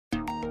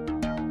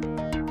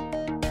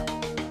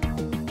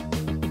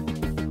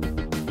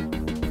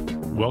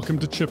Welcome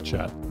to Chip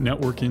Chat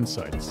Network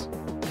Insights.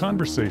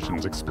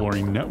 Conversations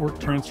exploring network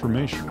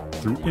transformation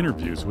through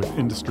interviews with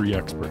industry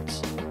experts.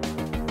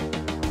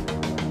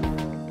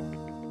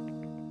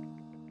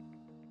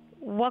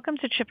 Welcome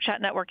to Chip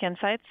Chat Network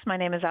Insights. My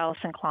name is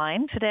Allyson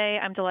Klein. Today,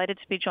 I'm delighted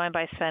to be joined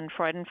by Sven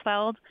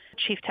Freudenfeld,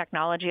 Chief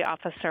Technology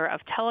Officer of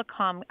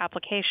Telecom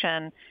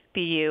Application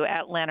BU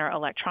at Lanner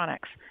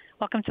Electronics.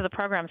 Welcome to the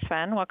program,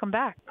 Sven. Welcome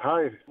back.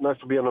 Hi, nice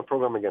to be on the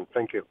program again.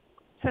 Thank you.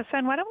 So,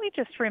 Sven, why don't we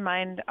just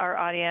remind our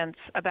audience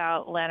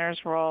about Lanner's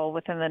role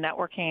within the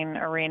networking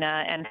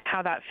arena and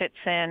how that fits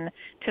in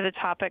to the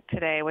topic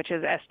today, which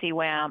is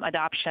SD-WAN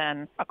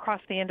adoption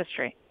across the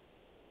industry.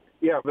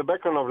 Yeah, the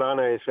background of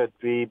Lanner is that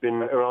we've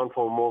been around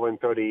for more than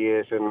 30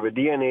 years, and the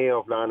DNA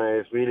of Lanner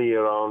is really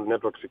around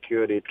network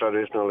security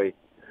traditionally.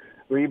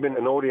 We've been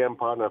an ODM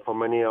partner for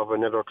many of the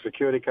network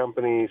security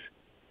companies,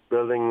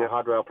 building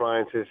hardware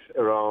appliances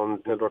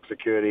around network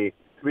security,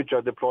 which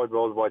are deployed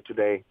worldwide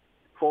today.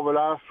 For the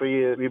last 3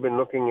 years, we've been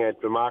looking at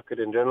the market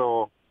in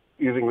general,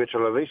 using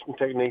virtualization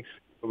techniques,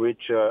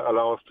 which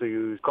allow us to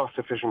use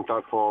cost-efficient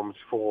platforms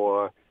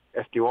for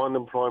SD-WAN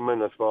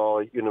deployment as well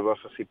as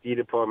universal CPE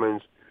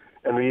deployments.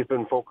 And we've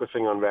been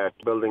focusing on that,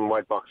 building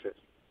white boxes.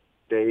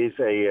 There is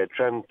a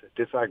trend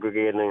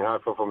disaggregating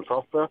hardware from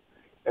software,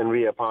 and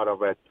we are part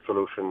of that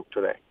solution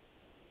today.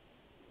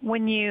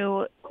 When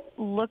you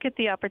look at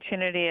the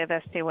opportunity of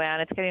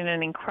SD-WAN, it's getting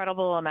an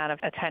incredible amount of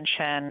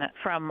attention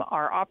from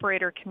our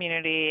operator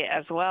community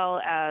as well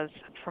as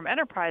from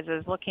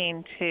enterprises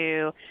looking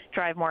to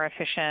drive more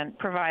efficient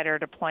provider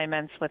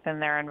deployments within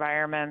their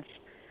environments.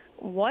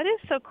 What is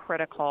so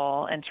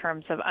critical in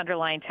terms of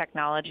underlying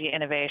technology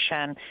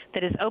innovation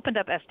that has opened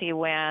up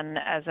SD-WAN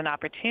as an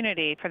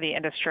opportunity for the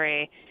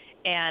industry,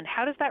 and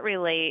how does that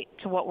relate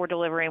to what we're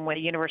delivering with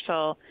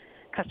universal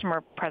customer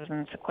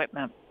presence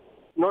equipment?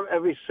 Not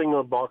every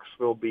single box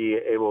will be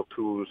able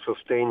to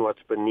sustain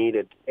what's been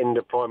needed in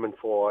deployment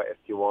for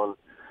SD-WAN.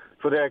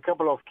 So there are a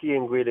couple of key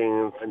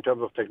ingredients in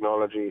terms of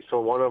technology. So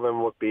one of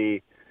them would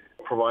be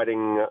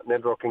providing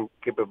networking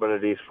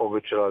capabilities for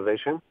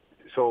virtualization.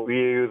 So we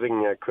are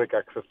using quick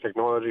access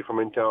technology from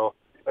Intel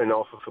and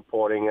also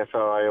supporting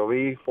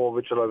SRIOV for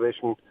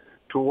virtualization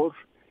tools.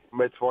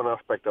 That's one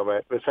aspect of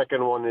it. The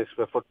second one is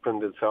the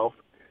footprint itself.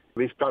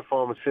 These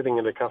platforms sitting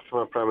in the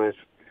customer premise,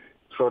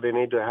 so they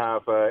need to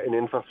have an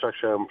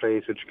infrastructure in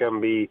place which can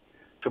be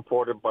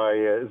supported by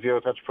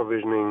zero-touch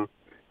provisioning,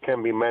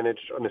 can be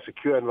managed on a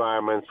secure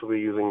environment. So we're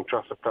using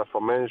trusted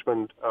platform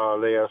management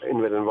layers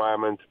in that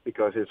environment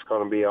because it's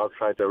going to be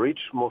outside the reach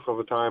most of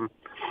the time.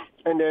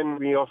 And then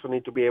we also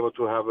need to be able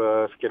to have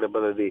a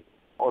scalability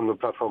on the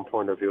platform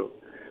point of view.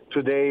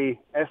 Today,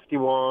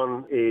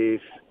 SD-WAN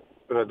is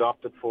been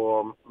adopted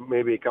for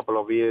maybe a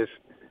couple of years,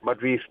 but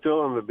we're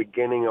still in the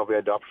beginning of the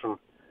adoption,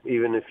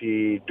 even if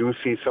you do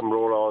see some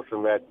rollouts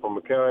in that from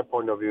a carrier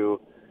point of view,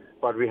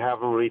 but we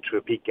haven't reached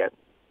a peak yet.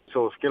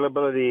 So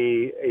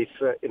scalability is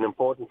an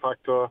important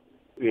factor.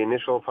 The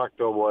initial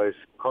factor was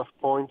cost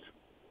points.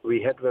 We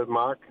hit that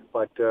mark,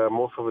 but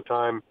most of the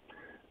time,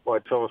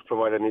 what service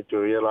provider need to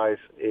realize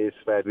is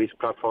that these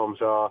platforms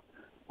are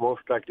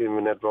most likely in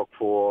the network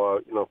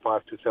for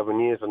 5 to 7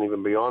 years and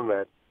even beyond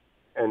that,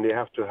 and they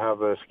have to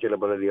have a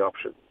scalability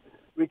option.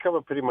 We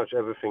cover pretty much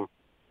everything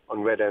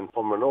on that end,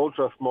 from an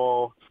ultra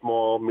small,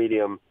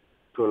 medium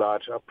to a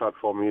large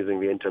platform using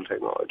the Intel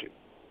technology.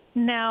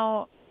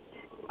 Now,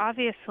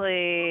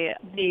 obviously,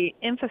 the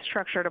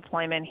infrastructure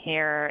deployment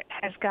here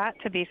has got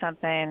to be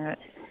something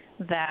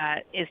that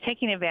is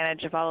taking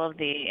advantage of all of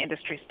the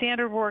industry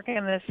standard work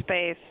in this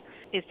space,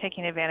 is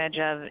taking advantage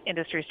of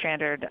industry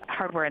standard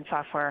hardware and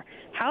software.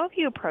 How have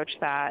you approached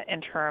that in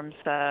terms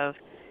of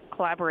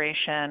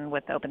collaboration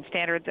with open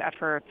standards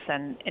efforts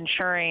and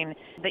ensuring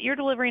that you're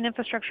delivering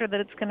infrastructure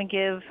that it's going to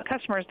give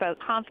customers the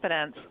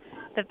confidence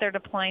that they're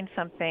deploying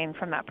something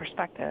from that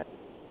perspective?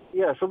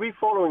 Yeah, so we're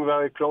following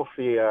very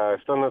closely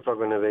standards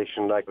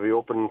organization like the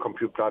Open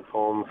Compute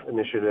Platforms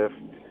Initiative,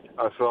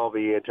 as well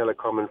the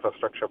Telecom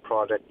Infrastructure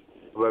Project,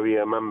 where we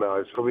are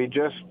members. So we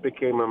just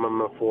became a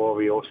member for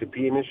the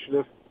OCP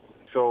initiative.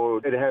 So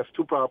it has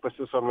two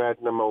purposes on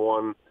that. Number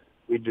one,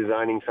 we're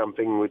designing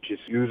something which is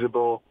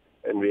usable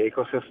in the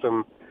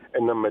ecosystem.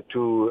 And number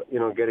two,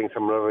 getting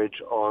some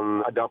leverage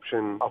on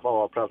adoption of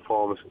our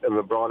platforms in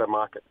the broader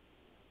market.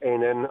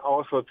 And then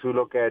also to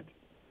look at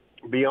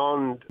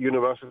beyond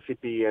universal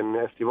CPE and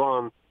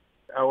SD-WAN,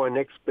 our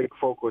next big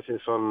focus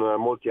is on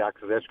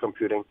multi-access edge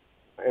computing.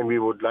 And we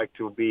would like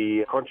to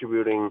be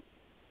contributing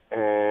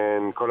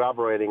and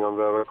collaborating on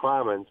the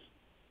requirements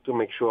to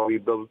make sure we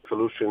build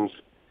solutions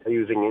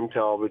using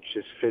Intel, which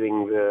is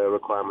fitting the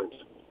requirements.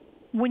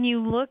 When you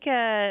look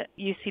at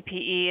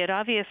UCPE, it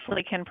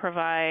obviously can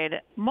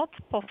provide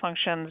multiple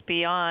functions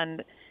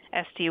beyond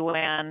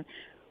SD-WAN.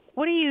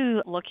 What are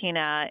you looking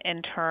at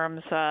in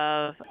terms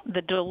of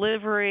the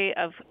delivery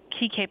of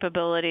key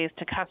capabilities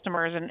to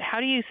customers, and how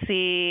do you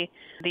see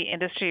the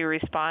industry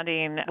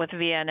responding with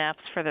VNFs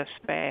for this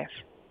space?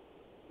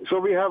 So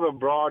we have a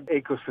broad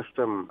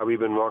ecosystem we've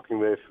been working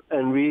with,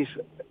 and these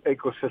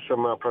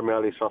ecosystems are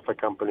primarily software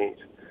companies.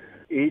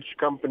 Each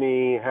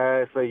company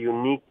has a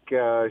unique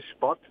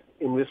spot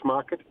in this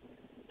market.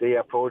 They are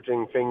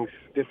approaching things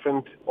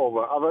different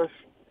over others,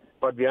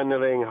 but the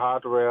underlying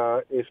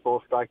hardware is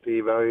most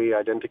likely very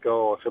identical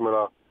or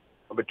similar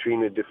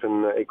between the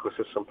different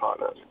ecosystem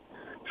partners.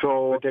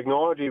 So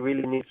technology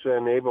really needs to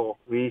enable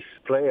these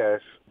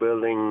players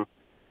building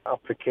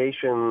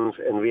applications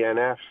and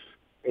VNFs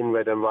in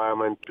that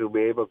environment to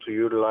be able to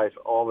utilize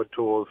all the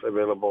tools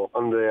available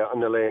on the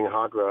underlying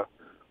hardware,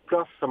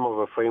 plus some of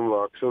the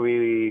framework. So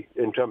we,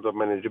 in terms of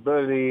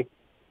manageability,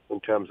 in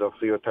terms of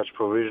zero-touch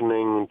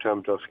provisioning, in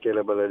terms of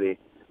scalability,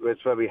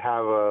 that's where we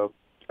have a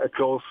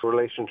close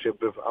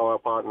relationship with our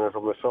partners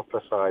on the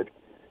software side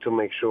to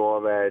make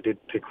sure that they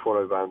take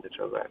full advantage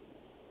of that.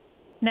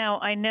 Now,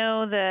 I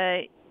know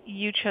that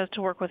you chose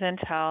to work with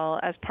Intel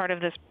as part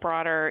of this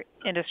broader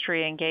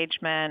industry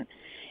engagement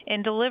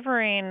in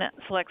delivering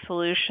select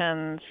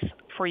solutions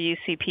for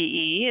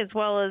UCPE as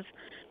well as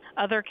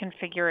other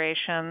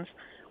configurations.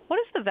 What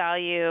is the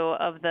value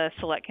of the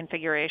select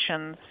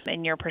configurations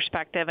in your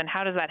perspective, and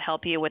how does that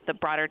help you with the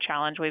broader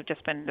challenge we've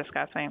just been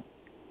discussing?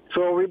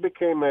 So we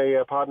became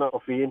a partner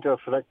of the Intel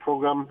Select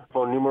program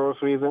for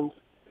numerous reasons.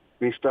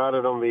 We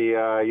started on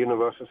the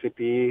universal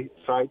CPE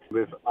side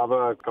with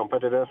other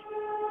competitors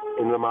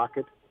in the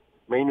market.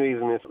 Main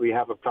reason is we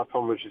have a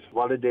platform which is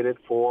validated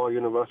for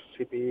universal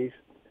CPEs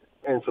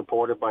and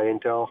supported by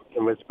Intel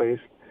in that space.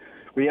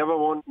 The other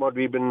one, what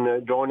we've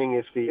been joining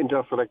is the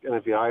Intel Select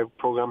NFVI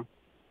program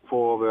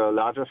for the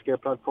larger scale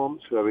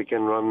platforms where we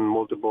can run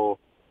multiple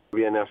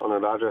VNFs on a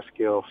larger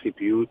scale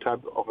CPU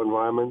type of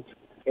environment.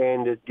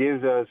 And it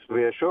gives us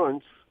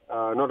reassurance,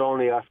 not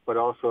only us, but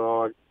also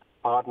our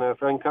partners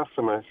and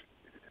customers,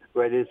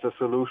 where it is a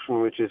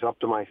solution which is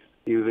optimized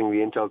using the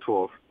Intel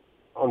tools.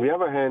 On the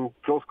other hand,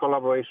 close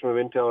collaboration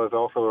with Intel is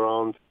also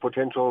around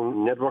potential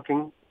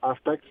networking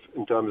aspects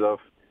in terms of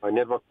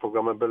network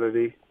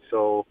programmability.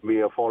 So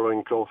we are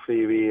following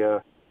closely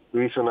the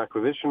recent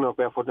acquisition of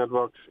Barefoot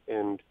Networks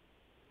and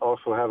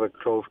also have a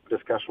close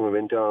discussion with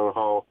Intel on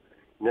how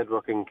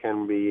networking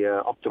can be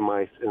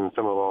optimized in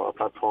some of our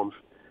platforms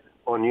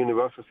on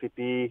universal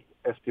CPE,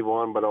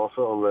 SD-WAN, but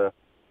also on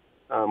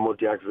the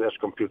multi-access edge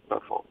compute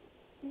platform.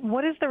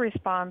 What has the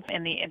response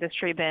in the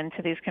industry been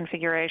to these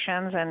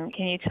configurations? And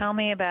can you tell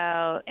me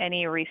about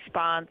any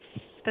response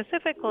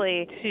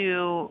specifically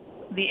to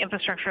the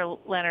infrastructure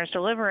Lanner's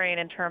delivering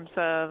in terms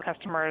of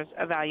customers'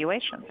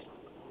 evaluations?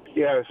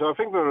 Yeah, so I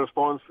think the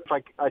response,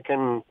 I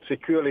can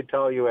securely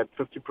tell you at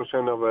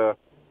 50% of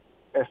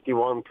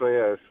SD-WAN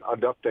players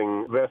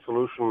adopting their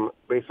solution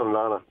based on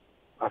Lanner.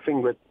 I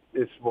think that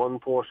is one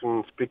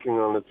portion speaking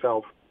on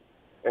itself,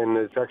 and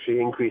it's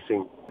actually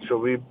increasing. So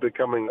we're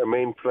becoming a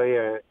main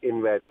player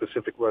in that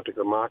specific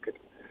vertical market.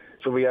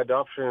 So the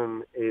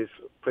adoption is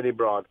pretty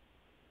broad,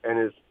 and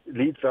it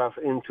leads us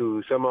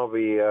into some of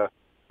the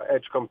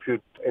edge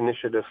compute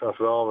initiatives as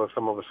well with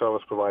some of the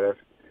service providers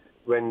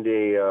when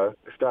they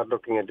start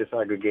looking at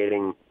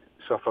disaggregating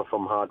software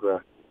from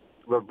hardware.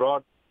 The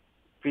broad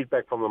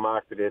feedback from the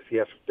market is,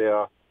 yes, they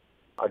are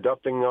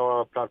adopting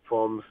our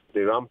platforms,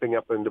 they're ramping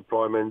up in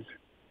deployments.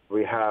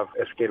 We have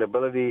a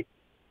scalability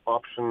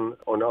option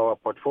on our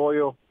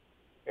portfolio,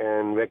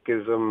 and that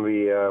gives them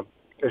the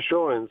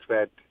assurance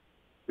that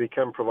we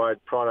can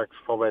provide products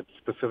for that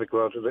specific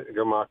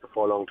vertical market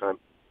for a long time.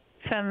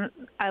 Sven,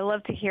 I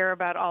love to hear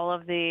about all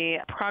of the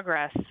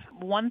progress.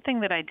 One thing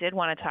that I did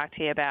want to talk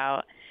to you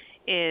about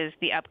is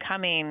the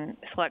upcoming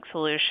Select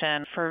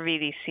solution for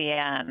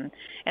VDCN,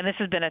 and this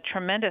has been a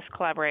tremendous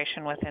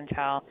collaboration with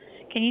Intel.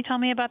 Can you tell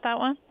me about that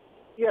one?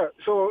 Yeah,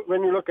 so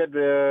when you look at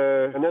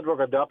the network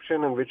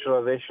adoption and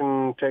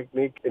virtualization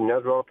technique in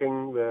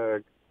networking,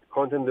 the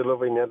content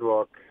delivery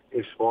network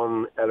is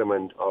one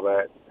element of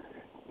that.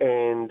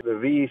 And the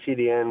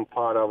VCDN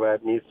part of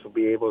that needs to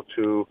be able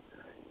to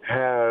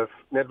have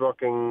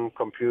networking,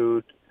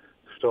 compute,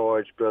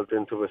 storage built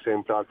into the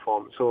same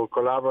platform. So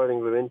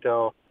collaborating with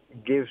Intel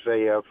gives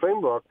a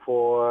framework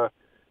for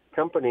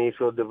companies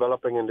who are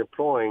developing and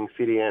deploying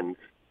CDNs.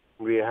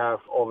 We have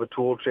all the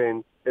tool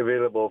chain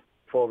available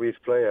for these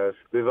players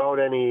without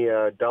any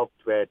doubt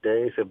that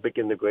there is a big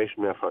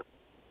integration effort.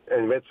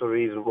 And that's the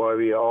reason why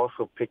we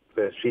also picked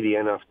the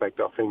CDN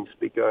aspect of things,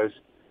 because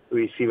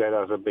we see that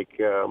as a big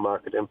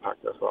market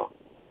impact as well.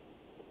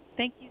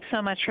 Thank you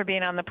so much for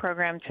being on the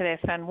program today,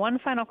 Sven. One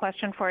final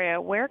question for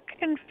you. Where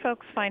can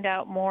folks find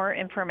out more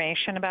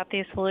information about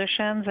these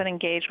solutions and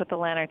engage with the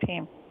Lanner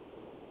team?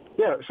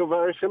 Yeah, so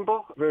very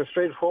simple. The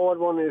straightforward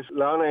one is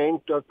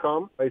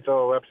lannerinc.com. It's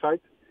our website.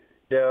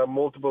 There are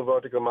multiple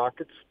vertical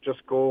markets.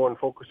 Just go and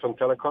focus on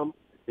telecom.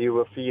 You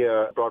will see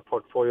a broad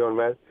portfolio on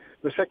that.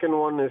 The second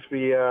one is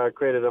we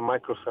created a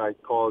microsite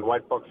called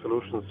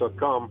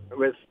whiteboxsolutions.com,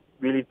 which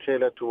really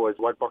tailored towards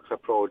whitebox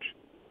approach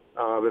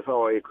with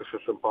our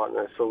ecosystem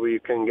partners. So we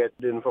can get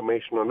the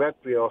information on that.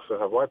 We also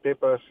have white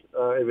papers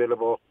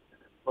available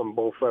on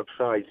both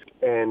websites,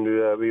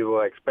 and we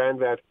will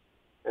expand that.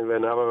 And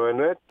whenever we're in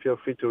it, feel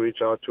free to reach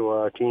out to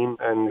our team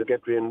and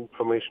get the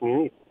information you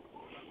need.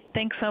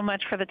 Thanks so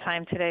much for the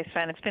time today,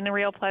 Sven. It's been a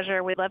real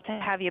pleasure. We'd love to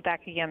have you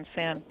back again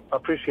soon.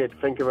 Appreciate it.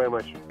 Thank you very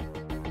much.